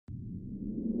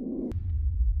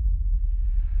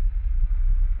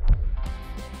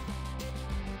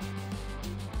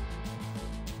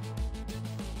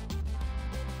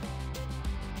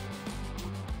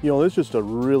You know, this is just a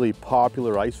really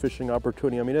popular ice fishing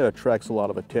opportunity. I mean, it attracts a lot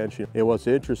of attention. And what's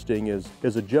interesting is,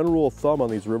 as a general rule of thumb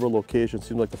on these river locations, it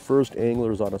seems like the first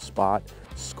anglers on a spot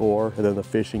score, and then the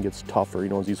fishing gets tougher. You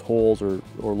know, as these holes or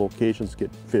locations get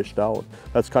fished out.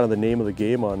 That's kind of the name of the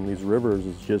game on these rivers,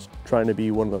 is just trying to be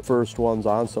one of the first ones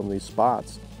on some of these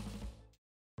spots.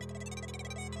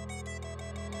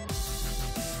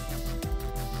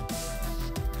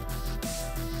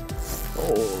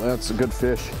 Oh, that's a good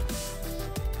fish.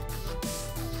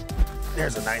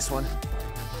 There's a nice one.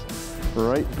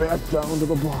 Right back down to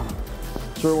the bottom.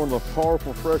 Sure, one of the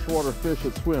powerful freshwater fish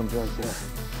that swims right there.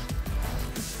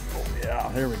 Oh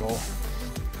yeah, there we go.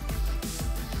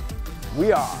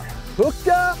 We are hooked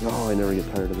up. Oh, I never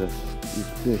get tired of this.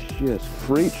 These fish just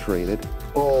freight traded.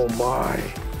 Oh my.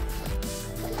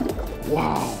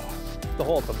 Wow. The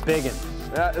hole, it's a big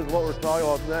one. That is what we're talking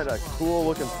about. Isn't that a cool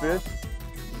looking fish?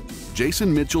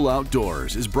 Jason Mitchell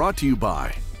Outdoors is brought to you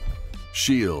by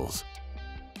Shields,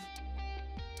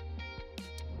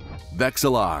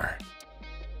 Vexilar,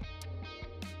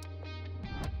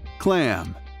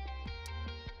 Clam,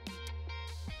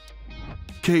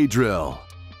 K-Drill,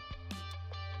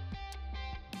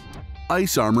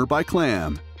 Ice Armor by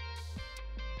Clam,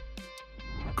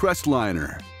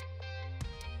 Crestliner,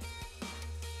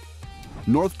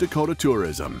 North Dakota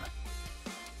Tourism,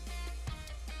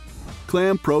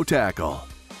 Clam Pro Tackle,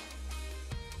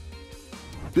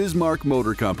 Bismarck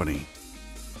Motor Company,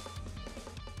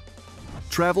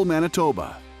 Travel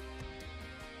Manitoba,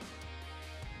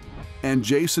 and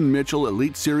Jason Mitchell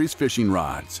Elite Series Fishing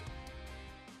Rods.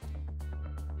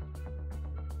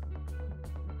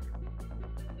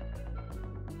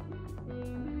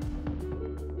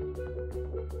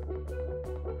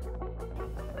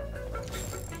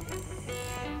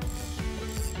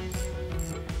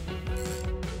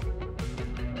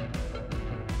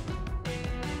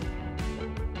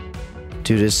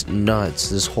 Dude, it's nuts.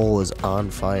 This hole is on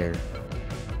fire.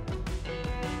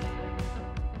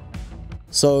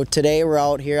 So today we're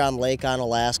out here on Lake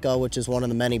Onalaska, which is one of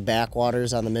the many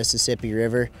backwaters on the Mississippi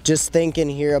River. Just thinking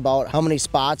here about how many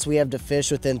spots we have to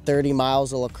fish within 30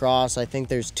 miles of La Crosse. I think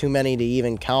there's too many to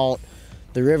even count.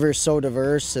 The river's so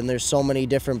diverse and there's so many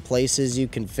different places you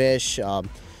can fish.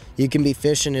 You can be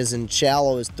fishing as in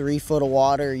shallow as 3 foot of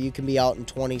water. You can be out in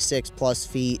 26 plus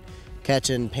feet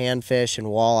catching panfish and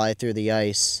walleye through the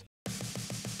ice.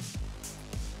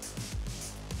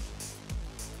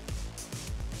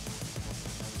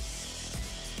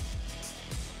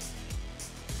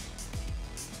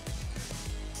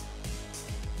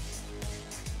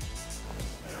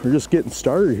 We're just getting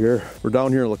started here. We're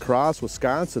down here in La Crosse,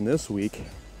 Wisconsin this week.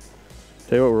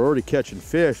 Tell you what, we're already catching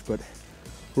fish, but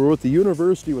we're with the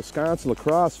University of Wisconsin La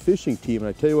Crosse fishing team. And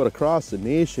I tell you what, across the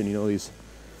nation, you know, these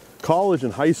college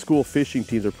and high school fishing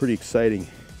teams are pretty exciting.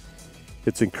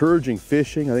 It's encouraging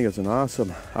fishing. I think it's an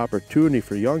awesome opportunity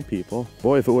for young people.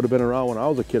 Boy, if it would have been around when I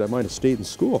was a kid, I might have stayed in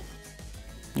school.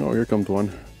 Oh, here comes one.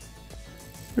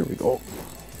 Here we go.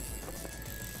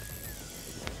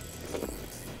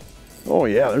 Oh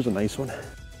yeah, there's a nice one.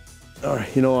 All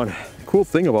right, you know, the cool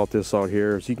thing about this out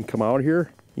here is you can come out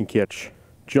here, you can catch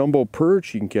jumbo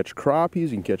perch, you can catch crappies,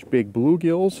 you can catch big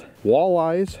bluegills,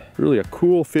 walleyes. Really a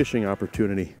cool fishing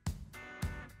opportunity.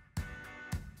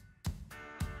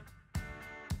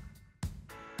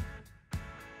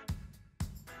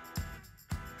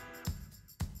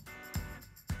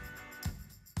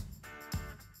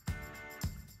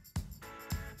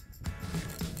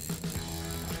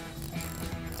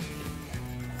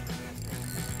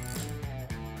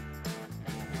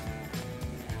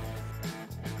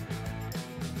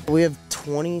 We have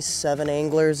 27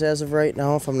 anglers as of right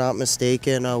now, if I'm not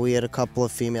mistaken. We had a couple of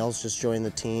females just join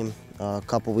the team a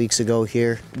couple weeks ago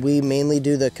here. We mainly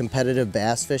do the competitive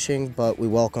bass fishing, but we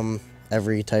welcome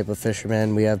every type of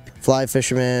fisherman. We have fly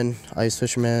fishermen, ice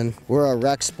fishermen. We're a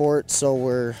rec sport, so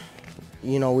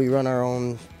we run our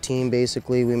own team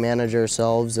basically. We manage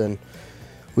ourselves and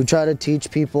we try to teach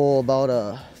people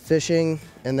about fishing,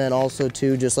 and then also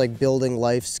too just like building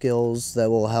life skills that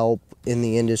will help in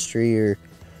the industry or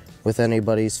with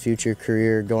anybody's future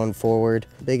career going forward.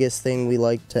 Biggest thing we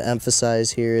like to emphasize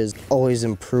here is always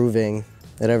improving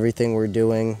at everything we're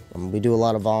doing. We do a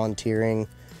lot of volunteering,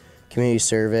 community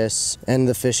service, and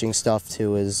the fishing stuff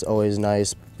too is always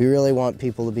nice. We really want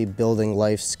people to be building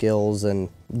life skills and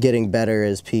getting better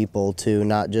as people too,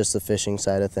 not just the fishing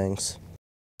side of things.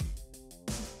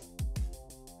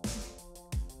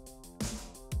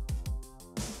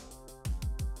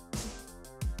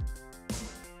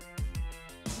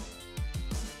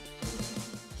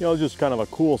 You know, it's just kind of a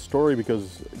cool story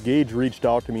because Gage reached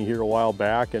out to me here a while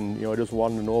back, and I just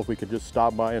wanted to know if we could just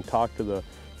stop by and talk to the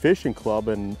fishing club,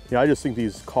 and I just think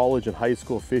these college and high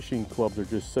school fishing clubs are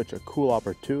just such a cool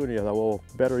opportunity. I thought, well,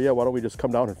 better yet, why don't we just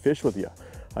come down and fish with you?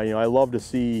 I love to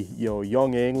see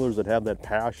young anglers that have that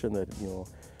passion, that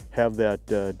have that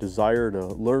desire to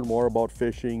learn more about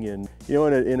fishing, and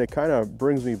and it kind of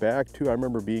brings me back to, I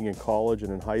remember being in college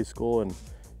and in high school, and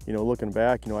looking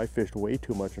back, I fished way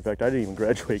too much. In fact, I didn't even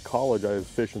graduate college. I was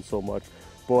fishing so much.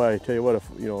 Boy, I tell you what, if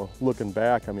looking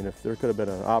back, I mean, if there could have been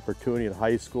an opportunity in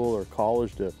high school or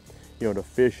college to to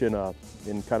fish in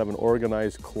kind of an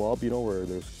organized club, where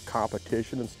there's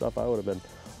competition and stuff, I would have been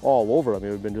all over. I mean, it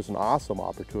would have been just an awesome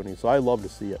opportunity. So I love to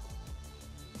see it.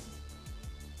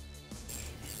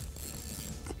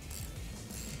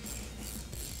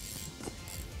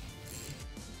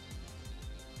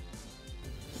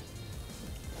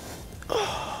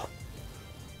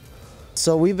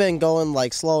 So we've been going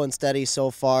like slow and steady so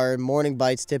far. Morning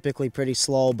bites typically pretty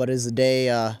slow, but as the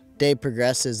day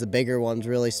progresses, the bigger ones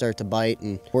really start to bite,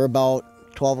 and we're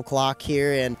about 12 o'clock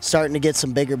here and starting to get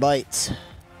some bigger bites.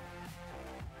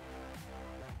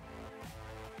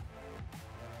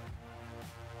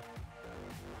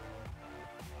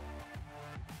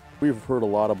 We've heard a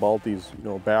lot about these,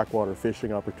 backwater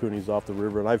fishing opportunities off the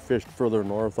river, and I've fished further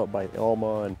north up by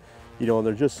Elma, and and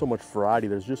there's just so much variety.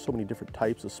 There's just so many different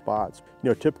types of spots.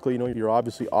 Typically, you're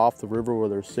obviously off the river where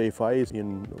there's safe ice.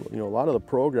 And, a lot of the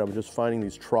program is just finding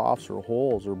these troughs or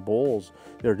holes or bowls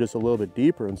that are just a little bit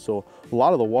deeper. And so a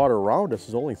lot of the water around us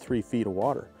is only 3 feet of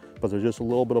water. But there's just a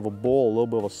little bit of a bowl, a little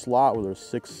bit of a slot where there's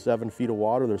 6, 7 feet of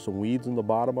water. There's some weeds in the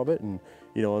bottom of it, and,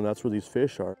 and that's where these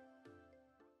fish are.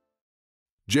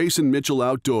 Jason Mitchell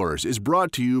Outdoors is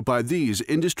brought to you by these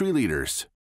industry leaders.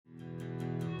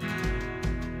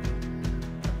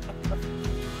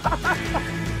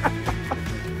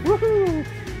 Woohoo!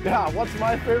 Yeah, what's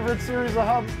my favorite series of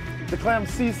hubs? The Clam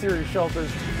C series shelters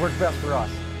work best for us.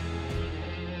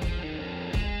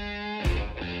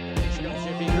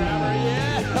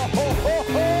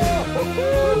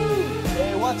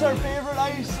 Hey, what's our favorite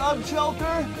ice sub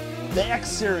shelter? The X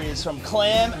series from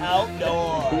Clam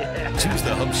Outdoors. Yeah. Choose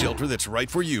the hub shelter that's right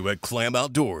for you at Clam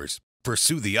Outdoors.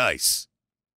 Pursue the ice.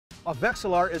 A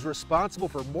Vexilar is responsible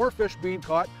for more fish being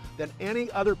caught than any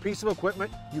other piece of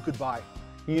equipment you could buy.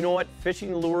 You know what?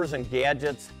 Fishing lures and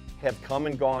gadgets have come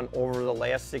and gone over the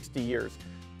last 60 years.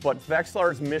 But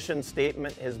Vexilar's mission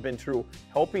statement has been true,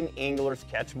 helping anglers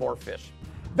catch more fish.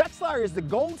 Vexilar is the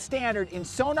gold standard in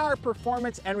sonar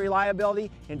performance and reliability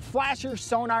in flasher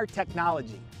sonar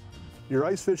technology. Your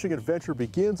ice fishing adventure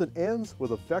begins and ends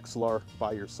with a Vexilar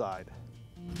by your side.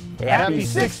 Happy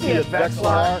 60th,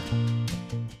 Vexilar!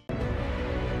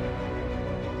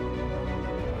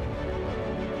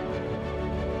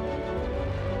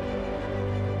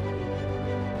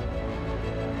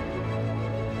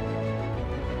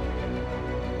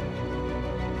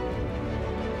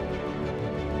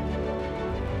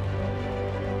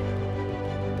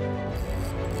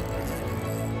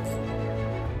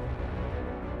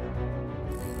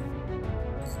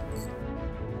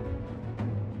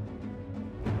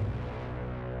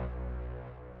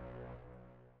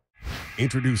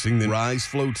 Introducing the Rise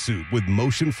Float Suit with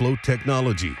motion float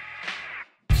technology.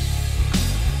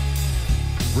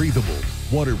 Breathable,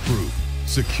 waterproof,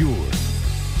 secure,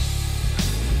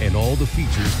 and all the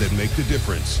features that make the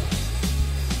difference.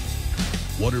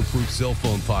 Waterproof cell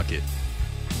phone pocket,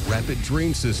 rapid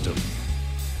drain system,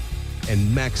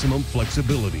 and maximum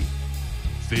flexibility.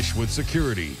 Fish with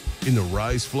security in the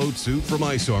Rise Float Suit from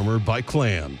Ice Armor by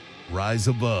Clam. Rise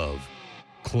above.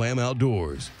 Clam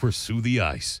Outdoors. Pursue the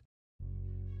ice.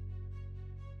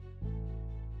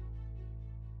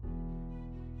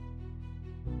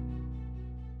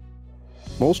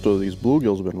 Most of these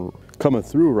bluegills have been coming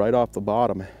through right off the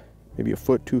bottom, maybe a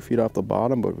foot, 2 feet off the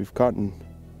bottom, but we've caught a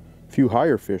few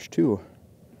higher fish too.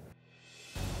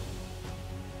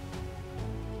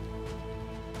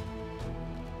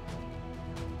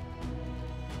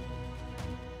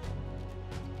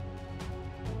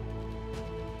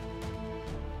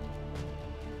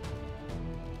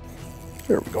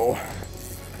 There we go.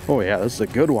 Oh yeah, this is a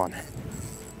good one.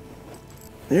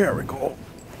 There we go.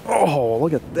 Oh,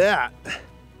 look at that.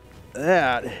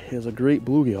 That is a great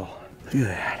bluegill. Look at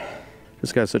that.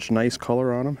 This got such nice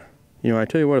color on him. I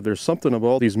tell you what, if there's something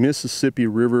about these Mississippi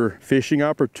River fishing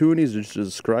opportunities, just to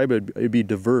describe it, it'd be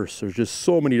diverse. There's just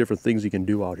so many different things you can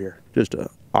do out here. Just an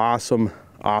awesome,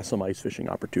 awesome ice fishing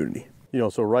opportunity.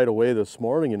 So right away this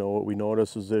morning, what we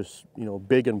noticed is this,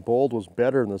 big and bold was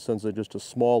better in the sense that just a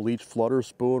small leech flutter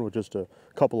spoon with just a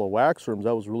couple of wax worms,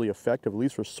 that was really effective, at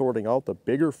least for sorting out the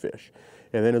bigger fish.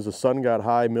 And then as the sun got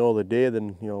high, middle of the day,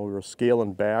 then, you know, we were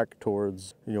scaling back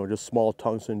towards, you know, just small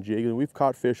tungsten jigs. And we've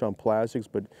caught fish on plastics,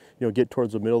 but, you know, get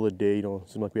towards the middle of the day, you know, it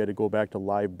seemed like we had to go back to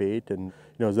live bait. And,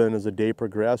 you know, then as the day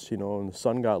progressed, you know, and the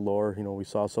sun got lower, you know, we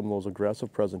saw some of those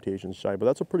aggressive presentations shine. But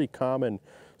that's a pretty common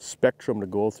spectrum to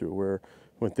go through, where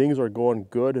when things are going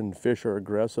good and fish are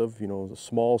aggressive, you know, the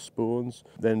small spoons,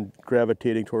 then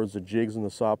gravitating towards the jigs and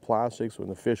the soft plastics. When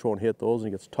the fish won't hit those and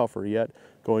it gets tougher yet,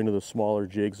 going to the smaller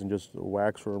jigs and just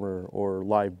wax worm or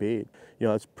live bait. You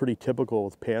know, that's pretty typical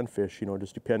with panfish, you know,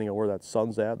 just depending on where that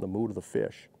sun's at and the mood of the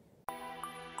fish.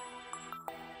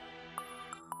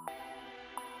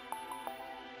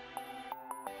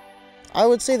 I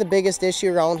would say the biggest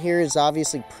issue around here is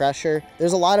obviously pressure.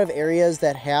 There's a lot of areas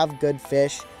that have good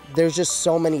fish. There's just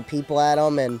so many people at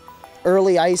them, and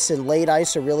early ice and late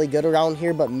ice are really good around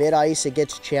here, but mid ice it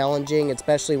gets challenging,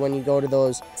 especially when you go to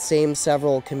those same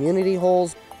several community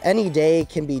holes. Any day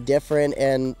can be different,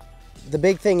 and the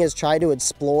big thing is try to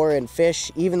explore and fish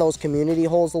even those community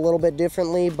holes a little bit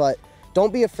differently, but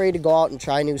don't be afraid to go out and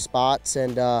try new spots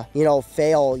and, you know,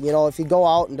 fail. You know, if you go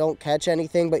out and don't catch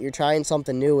anything, but you're trying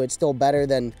something new, it's still better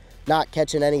than not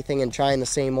catching anything and trying the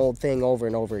same old thing over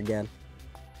and over again.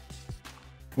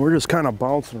 We're just kind of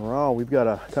bouncing around. We've got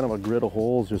a kind of a grid of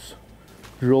holes just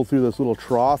drilled through this little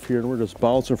trough here, and we're just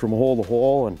bouncing from hole to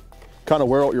hole and kind of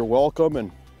wear out your welcome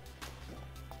and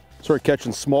start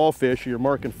catching small fish. You're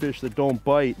marking fish that don't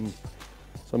bite, and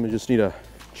some just need a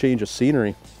change of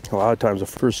scenery. A lot of times the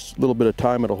first little bit of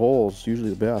time at a hole is usually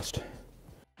the best.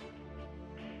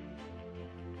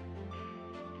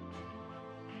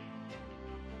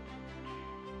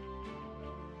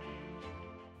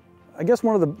 I guess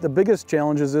one of the biggest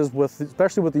challenges is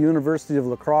especially with the University of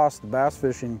La Crosse, the bass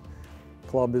fishing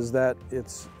club, is that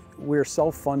we're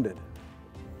self-funded.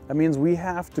 That means we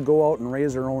have to go out and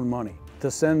raise our own money to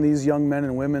send these young men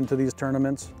and women to these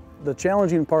tournaments. The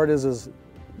challenging part is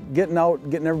getting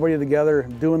out, getting everybody together,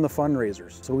 doing the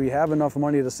fundraisers. So we have enough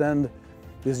money to send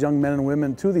these young men and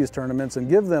women to these tournaments and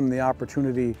give them the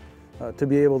opportunity to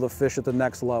be able to fish at the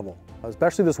next level.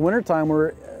 Especially this wintertime,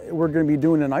 we're going to be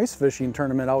doing an ice fishing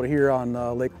tournament out here on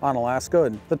Lake Onalaska.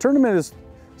 And the tournament is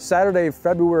Saturday,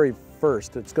 February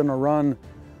 1st. It's going to run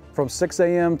from 6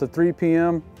 a.m. to 3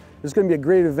 p.m. It's going to be a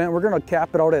great event. We're going to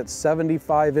cap it out at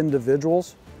 75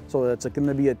 individuals. So it's going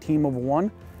to be a team of one.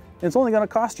 And it's only going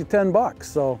to cost you $10.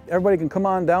 So everybody can come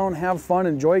on down, have fun,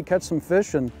 enjoy, catch some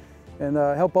fish, and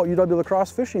help out UW La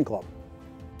Crosse Fishing Club.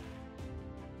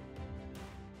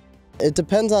 It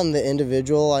depends on the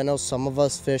individual. I know some of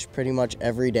us fish pretty much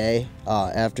every day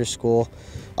after school.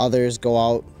 Others go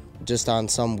out just on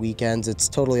some weekends. It's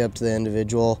totally up to the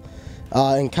individual.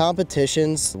 In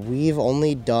competitions, we've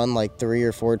only done like 3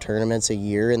 or 4 tournaments a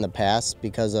year in the past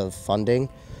because of funding.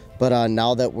 But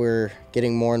now that we're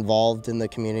getting more involved in the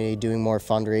community, doing more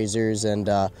fundraisers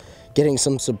and getting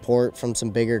some support from some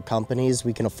bigger companies,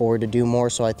 we can afford to do more.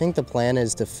 So I think the plan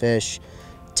is to fish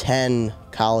 10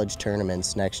 college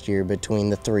tournaments next year between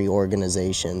the 3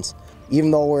 organizations.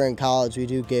 Even though we're in college, we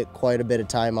do get quite a bit of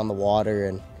time on the water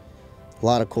and a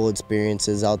lot of cool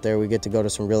experiences out there. We get to go to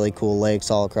some really cool lakes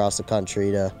all across the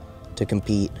country to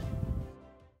compete.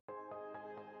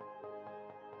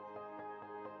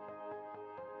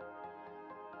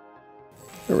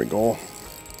 There we go.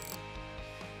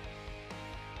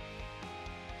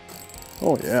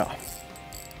 Oh yeah.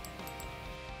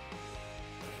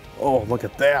 Oh, look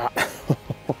at that.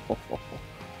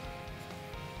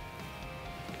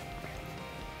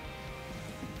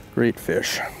 Great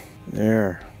fish.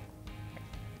 There.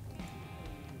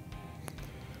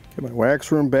 Get my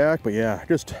wax worm back, but yeah,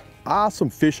 just awesome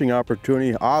fishing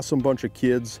opportunity, awesome bunch of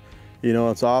kids. You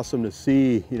know, it's awesome to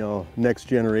see, you know, next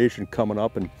generation coming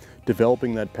up and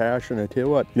developing that passion. I tell you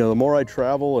what, you know, the more I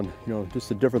travel and, you know, just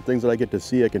the different things that I get to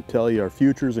see, I can tell you our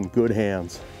future's in good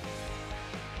hands.